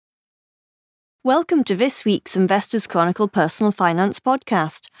Welcome to this week's Investors Chronicle Personal Finance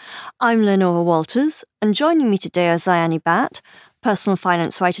podcast. I'm Leonora Walters, and joining me today are Ziani Bhatt, personal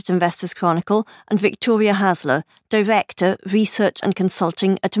finance writer at Investors Chronicle, and Victoria Hasler, Director, Research and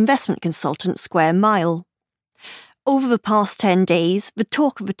Consulting at investment consultant Square Mile. Over the past 10 days, the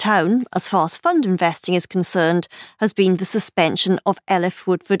talk of the town, as far as fund investing is concerned, has been the suspension of LF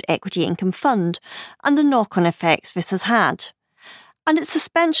Woodford Equity Income Fund and the knock-on effects this has had. And its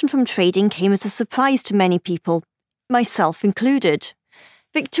suspension from trading came as a surprise to many people, myself included.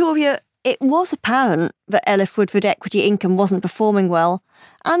 Victoria, it was apparent that LF Woodford Equity Income wasn't performing well,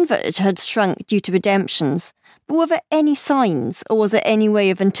 and that it had shrunk due to redemptions. But were there any signs, or was there any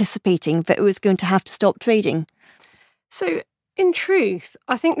way of anticipating that it was going to have to stop trading? So, in truth,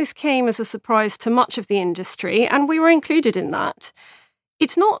 I think this came as a surprise to much of the industry, and we were included in that.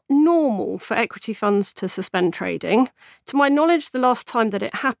 It's not normal for equity funds to suspend trading. To my knowledge, the last time that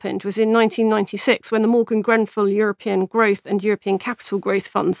it happened was in 1996 when the Morgan Grenfell European Growth and European Capital Growth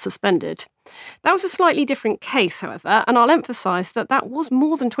Funds suspended. That was a slightly different case, however, and I'll emphasise that that was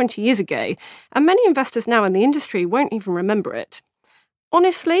more than 20 years ago, and many investors now in the industry won't even remember it.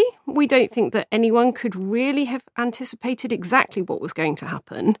 Honestly, we don't think that anyone could really have anticipated exactly what was going to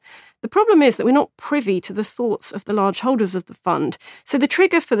happen. The problem is that we're not privy to the thoughts of the large holders of the fund, so the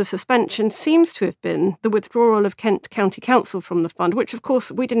trigger for the suspension seems to have been the withdrawal of Kent County Council from the fund, which of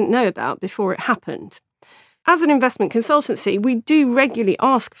course we didn't know about before it happened. As an investment consultancy, we do regularly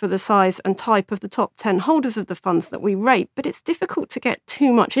ask for the size and type of the top 10 holders of the funds that we rate, but it's difficult to get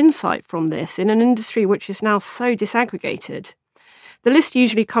too much insight from this in an industry which is now so disaggregated. The list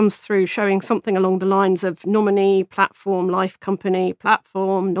usually comes through showing something along the lines of nominee, platform, life company,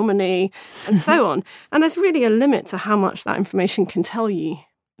 platform, nominee, and so on. And there's really a limit to how much that information can tell you.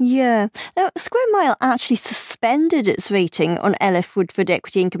 Yeah. Now, Square Mile actually suspended its rating on LF Woodford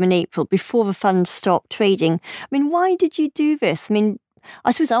Equity Income in April before the fund stopped trading. I mean, why did you do this? I mean,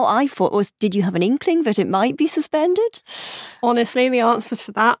 I suppose all I thought was, did you have an inkling that it might be suspended? Honestly, the answer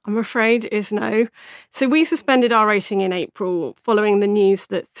to that, I'm afraid, is no. So we suspended our rating in April following the news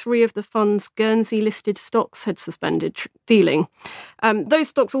that 3 of the fund's Guernsey-listed stocks had suspended dealing. Those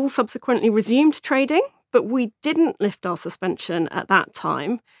stocks all subsequently resumed trading, but we didn't lift our suspension at that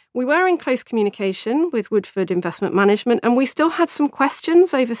time. We were in close communication with Woodford Investment Management, and we still had some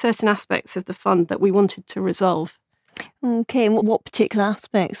questions over certain aspects of the fund that we wanted to resolve. Okay, and what particular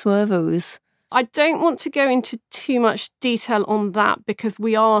aspects were those? I don't want to go into too much detail on that because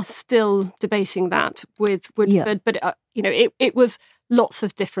we are still debating that with Woodford, but it was lots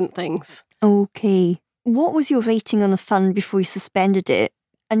of different things. Okay. What was your rating on the fund before you suspended it?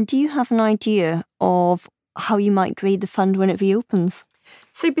 And do you have an idea of how you might grade the fund when it reopens?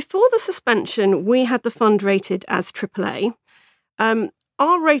 So before the suspension, we had the fund rated as AAA.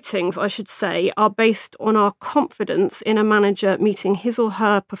 Our ratings, I should say, are based on our confidence in a manager meeting his or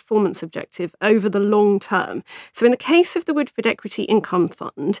her performance objective over the long term. So in the case of the Woodford Equity Income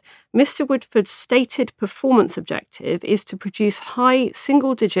Fund, Mr. Woodford's stated performance objective is to produce high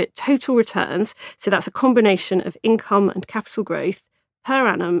single-digit total returns, so that's a combination of income and capital growth, per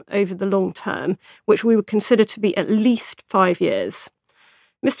annum over the long term, which we would consider to be at least 5 years.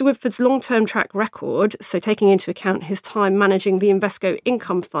 Mr. Woodford's long-term track record, so taking into account his time managing the Invesco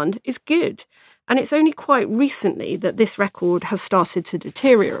Income Fund, is good, and it's only quite recently that this record has started to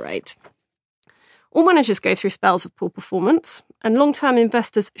deteriorate. All managers go through spells of poor performance, and long-term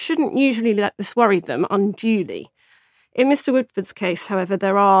investors shouldn't usually let this worry them unduly. In Mr. Woodford's case, however,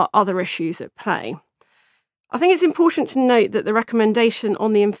 there are other issues at play. I think it's important to note that the recommendation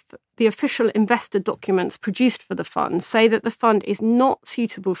on the official investor documents produced for the fund say that the fund is not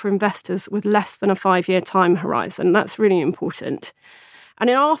suitable for investors with less than a 5-year time horizon. That's really important. And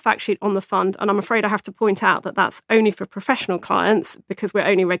in our fact sheet on the fund, and I'm afraid I have to point out that that's only for professional clients because we're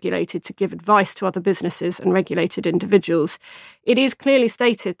only regulated to give advice to other businesses and regulated individuals, it is clearly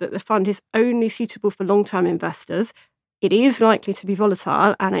stated that the fund is only suitable for long-term investors. It is likely to be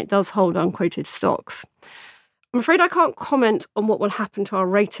volatile and it does hold unquoted stocks. I'm afraid I can't comment on what will happen to our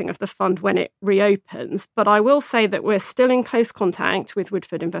rating of the fund when it reopens, but I will say that we're still in close contact with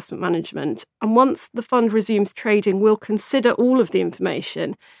Woodford Investment Management, and once the fund resumes trading, we'll consider all of the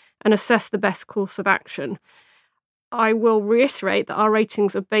information and assess the best course of action. I will reiterate that our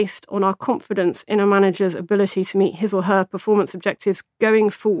ratings are based on our confidence in a manager's ability to meet his or her performance objectives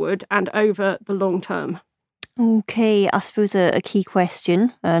going forward and over the long term. Okay, I suppose a key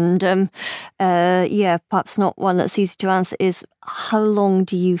question, and perhaps not one that's easy to answer, is how long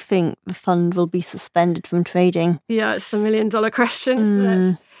do you think the fund will be suspended from trading? Yeah, it's the $1 million question, isn't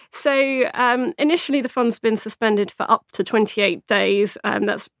it? So initially the fund's been suspended for up to 28 days.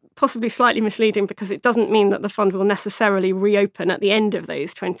 That's possibly slightly misleading because it doesn't mean that the fund will necessarily reopen at the end of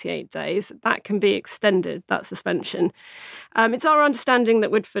those 28 days. That can be extended, that suspension. It's our understanding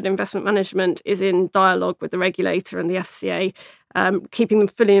that Woodford Investment Management is in dialogue with the regulator and the FCA, keeping them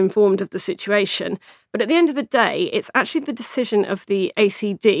fully informed of the situation. But at the end of the day, it's actually the decision of the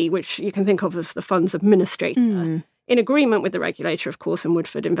ACD, which you can think of as the fund's administrator, in agreement with the regulator, of course, and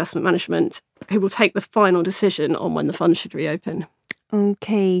Woodford Investment Management, who will take the final decision on when the fund should reopen.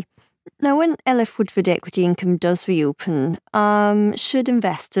 Okay. Now, when LF Woodford Equity Income does reopen, should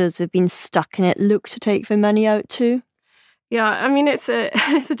investors who have been stuck in it look to take their money out too? Yeah, I mean, it's a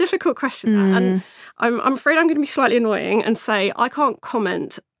difficult question, and I'm afraid I'm going to be slightly annoying and say I can't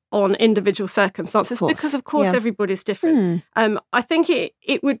comment on individual circumstances because, of course, everybody's different. I think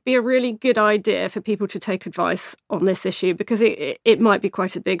it would be a really good idea for people to take advice on this issue because it might be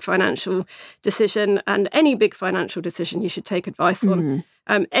quite a big financial decision, and any big financial decision you should take advice on.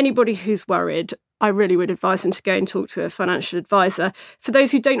 Anybody who's worried, I really would advise them to go and talk to a financial advisor. For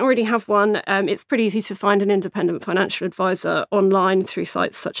those who don't already have one, it's pretty easy to find an independent financial advisor online through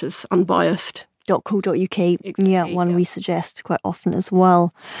sites such as Unbiased.co.uk. Exactly, one we suggest quite often as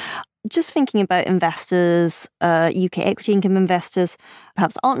well. Just thinking about investors, UK equity income investors,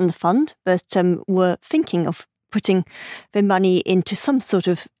 perhaps aren't in the fund, but were thinking of putting their money into some sort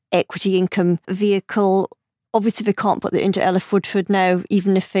of equity income vehicle. Obviously, they can't put it into LF Woodford now,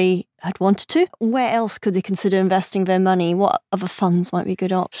 even if they had wanted to. Where else could they consider investing their money? What other funds might be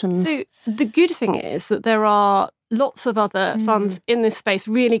good options? So the good thing is that there are lots of other funds in this space,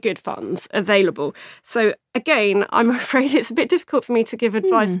 really good funds available. So again, I'm afraid it's a bit difficult for me to give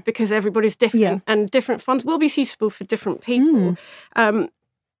advice because everybody's different and different funds will be suitable for different people.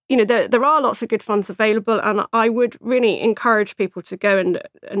 There are lots of good funds available, and I would really encourage people to go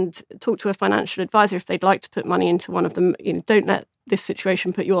and talk to a financial advisor if they'd like to put money into one of them. Don't let this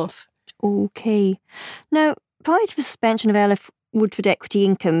situation put you off. Okay. Now, prior to the suspension of LF Woodford Equity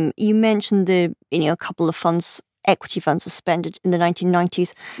Income, you mentioned a couple of funds, equity funds, were suspended in the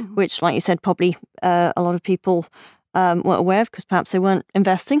 1990s, which, like you said, probably a lot of people weren't aware of because perhaps they weren't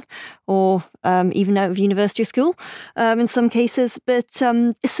investing or even out of university or school in some cases. But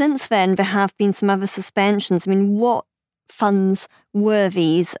since then, there have been some other suspensions. I mean, what funds were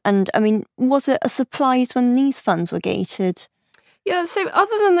these? And I mean, was it a surprise when these funds were gated? Yeah, so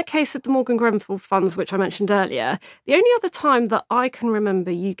other than the case of the Morgan Grenfell funds, which I mentioned earlier, the only other time that I can remember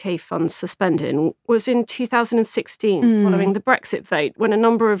UK funds suspending was in 2016, following the Brexit vote, when a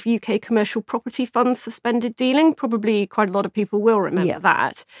number of UK commercial property funds suspended dealing. Probably quite a lot of people will remember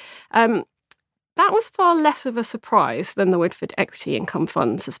that. That was far less of a surprise than the Woodford Equity Income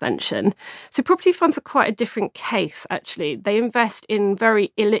Fund suspension. So property funds are quite a different case, actually. They invest in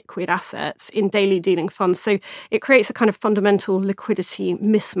very illiquid assets in daily dealing funds. So it creates a kind of fundamental liquidity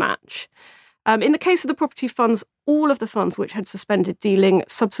mismatch. In the case of the property funds, all of the funds which had suspended dealing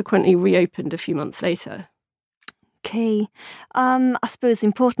subsequently reopened a few months later. Okay. I suppose the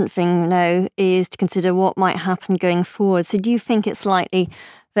important thing now is to consider what might happen going forward. So do you think it's likely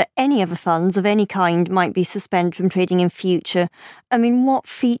that any other funds of any kind might be suspended from trading in future? I mean, what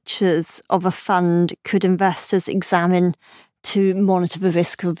features of a fund could investors examine to monitor the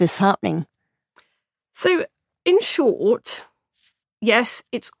risk of this happening? So, in short, yes,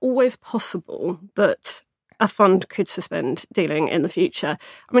 it's always possible that a fund could suspend dealing in the future.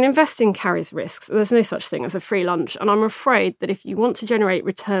 I mean, investing carries risks. There's no such thing as a free lunch. And I'm afraid that if you want to generate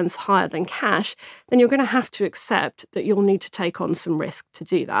returns higher than cash, then you're going to have to accept that you'll need to take on some risk to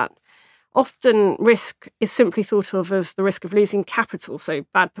do that. Often risk is simply thought of as the risk of losing capital, so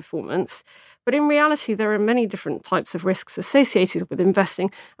bad performance. But in reality, there are many different types of risks associated with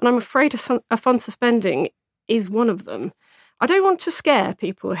investing. And I'm afraid a fund suspending is one of them. I don't want to scare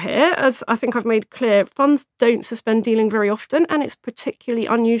people here, as I think I've made clear, funds don't suspend dealing very often, and it's particularly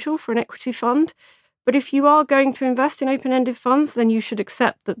unusual for an equity fund. But if you are going to invest in open-ended funds, then you should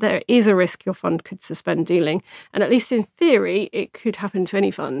accept that there is a risk your fund could suspend dealing. And at least in theory, it could happen to any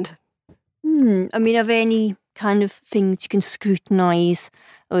fund. I mean, are there any kind of things you can scrutinise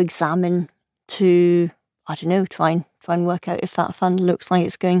or examine to, I don't know, try and work out if that fund looks like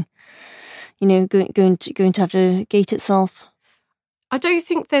it's going to have to gate itself? I don't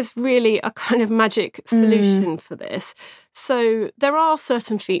think there's really a kind of magic solution for this. So there are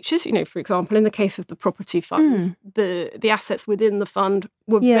certain features, for example, in the case of the property funds, the assets within the fund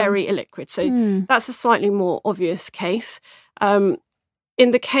were very illiquid. So that's a slightly more obvious case. In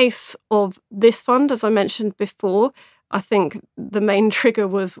the case of this fund, as I mentioned before, I think the main trigger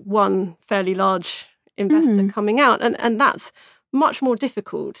was one fairly large investor coming out. And that's much more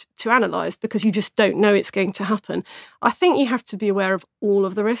difficult to analyse because you just don't know it's going to happen. I think you have to be aware of all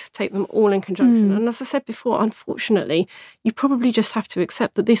of the risks, take them all in conjunction. And as I said before, unfortunately, you probably just have to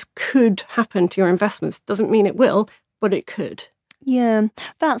accept that this could happen to your investments. Doesn't mean it will, but it could. Yeah,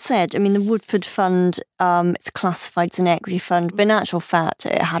 that said, I mean, the Woodford Fund, it's classified as an equity fund, but in actual fact,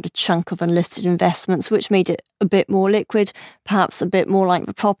 it had a chunk of unlisted investments, which made it a bit more liquid, perhaps a bit more like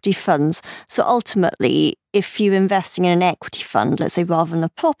the property funds. So ultimately, if you're investing in an equity fund, let's say, rather than a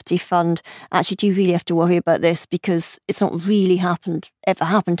property fund, actually, do you really have to worry about this? Because it's not really ever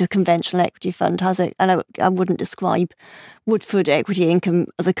happened to a conventional equity fund, has it? And I wouldn't describe Woodford Equity Income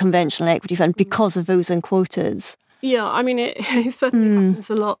as a conventional equity fund because of those unquoted. Yeah, I mean, it certainly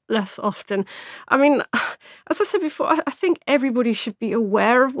happens a lot less often. I mean, as I said before, I think everybody should be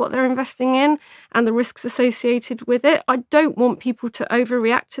aware of what they're investing in and the risks associated with it. I don't want people to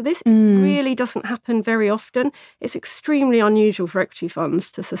overreact to this. It really doesn't happen very often. It's extremely unusual for equity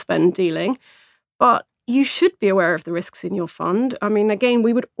funds to suspend dealing, but you should be aware of the risks in your fund. I mean, again,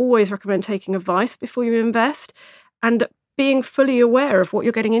 we would always recommend taking advice before you invest and being fully aware of what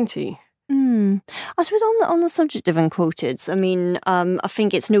you're getting into. I suppose on the subject of unquoted, I mean, I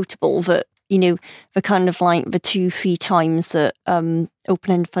think it's notable that, the kind of like the 2-3 times that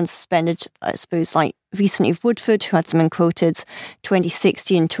open-end funds suspended, I suppose, like recently with Woodford, who had some unquoted,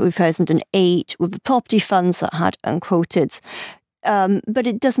 2016 and 2008, with the property funds that had unquoted. But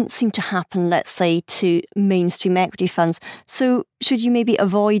it doesn't seem to happen, let's say, to mainstream equity funds. So should you maybe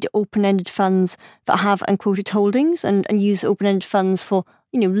avoid open-ended funds that have unquoted holdings and use open-ended funds for,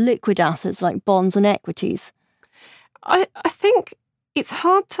 liquid assets like bonds and equities? I think it's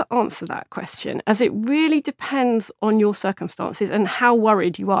hard to answer that question, as it really depends on your circumstances and how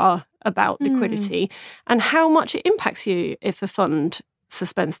worried you are about liquidity and how much it impacts you if a fund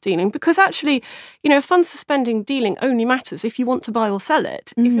suspends dealing. Because actually, a fund suspending dealing only matters if you want to buy or sell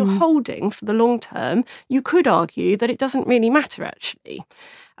it. If you're holding for the long term, you could argue that it doesn't really matter, actually.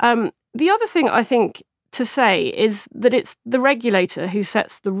 The other thing I think to say is that it's the regulator who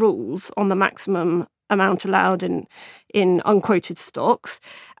sets the rules on the maximum amount allowed in unquoted stocks.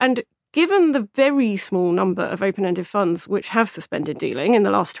 And given the very small number of open-ended funds which have suspended dealing in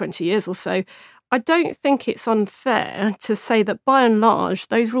the last 20 years or so, I don't think it's unfair to say that by and large,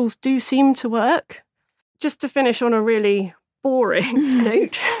 those rules do seem to work. Just to finish on a really boring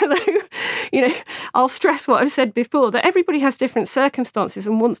note, though, I'll stress what I've said before, that everybody has different circumstances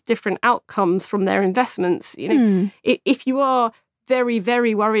and wants different outcomes from their investments. If you are very,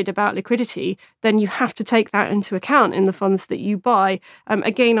 very worried about liquidity, then you have to take that into account in the funds that you buy.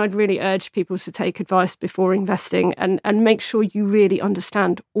 Again, I'd really urge people to take advice before investing and make sure you really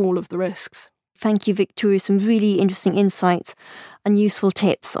understand all of the risks. Thank you, Victoria. Some really interesting insights and useful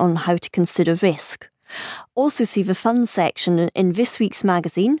tips on how to consider risk. Also see the funds section in this week's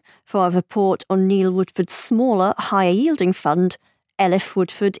magazine for a report on Neil Woodford's smaller, higher-yielding fund, Elif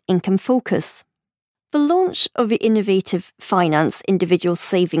Woodford Income Focus. The launch of the Innovative Finance Individual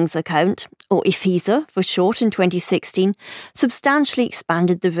Savings Account, or IFISA for short, in 2016, substantially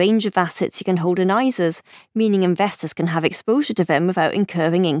expanded the range of assets you can hold in ISAs, meaning investors can have exposure to them without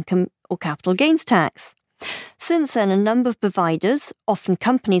incurring income or capital gains tax. Since then, a number of providers, often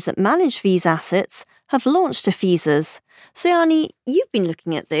companies that manage these assets, have launched IFISAs. Sayani, you've been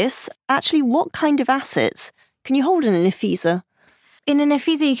looking at this. Actually, what kind of assets can you hold in an IFISA? In an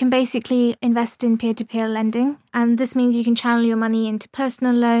IFISA, you can basically invest in peer-to-peer lending, and this means you can channel your money into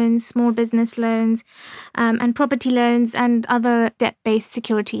personal loans, small business loans, and property loans and other debt-based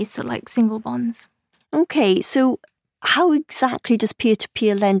securities, so like single bonds. Okay, so how exactly does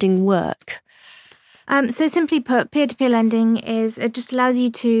peer-to-peer lending work? So simply put, peer-to-peer lending it just allows you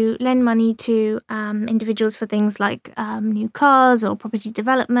to lend money to individuals for things like new cars or property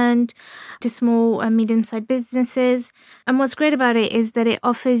development, to small and medium-sized businesses. And what's great about it is that it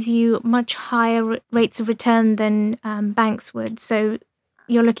offers you much higher rates of return than banks would. So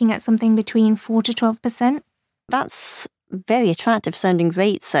you're looking at something between 4 to 12%. That's very attractive sounding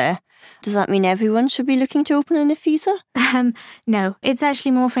rates there. Does that mean everyone should be looking to open an IFISA? No, it's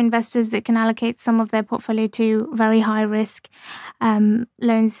actually more for investors that can allocate some of their portfolio to very high risk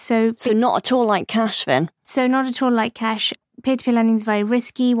loans. So not at all like cash then? So not at all like cash. Peer-to-peer lending is very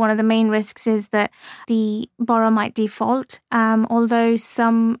risky. One of the main risks is that the borrower might default. Although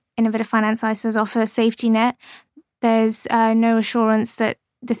some innovative finance ISAs offer a safety net, there's no assurance that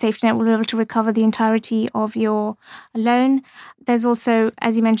the safety net will be able to recover the entirety of your loan. There's also,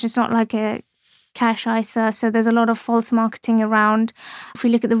 as you mentioned, it's not like a cash ISA, so there's a lot of false marketing around. If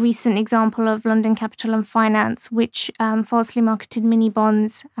we look at the recent example of London Capital and Finance, which falsely marketed mini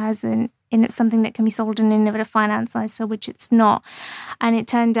bonds as an something that can be sold in an innovative finance ISA, which it's not. And it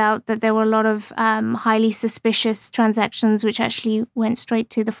turned out that there were a lot of highly suspicious transactions which actually went straight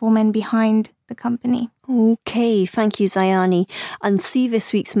to the 4 men behind the company. Okay, thank you, Zayani. And see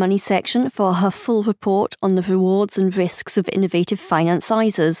this week's Money section for her full report on the rewards and risks of innovative finance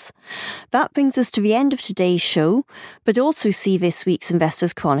ISAs. That brings us to the end of today's show, but also see this week's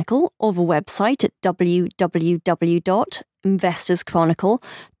Investors Chronicle or the website at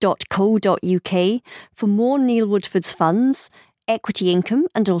www.investorschronicle.co.uk for more Neil Woodford's funds, equity income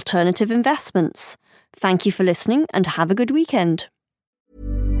and alternative investments. Thank you for listening and have a good weekend.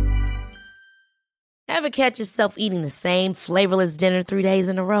 Ever catch yourself eating the same flavorless dinner 3 days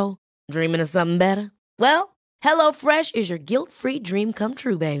in a row? Dreaming of something better? Well, HelloFresh is your guilt-free dream come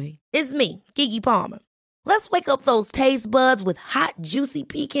true, baby. It's me, Keke Palmer. Let's wake up those taste buds with hot, juicy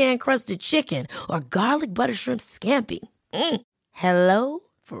pecan-crusted chicken or garlic butter shrimp scampi. Hello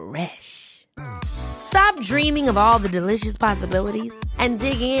Fresh. Stop dreaming of all the delicious possibilities and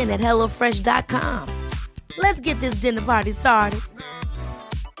dig in at HelloFresh.com. Let's get this dinner party started.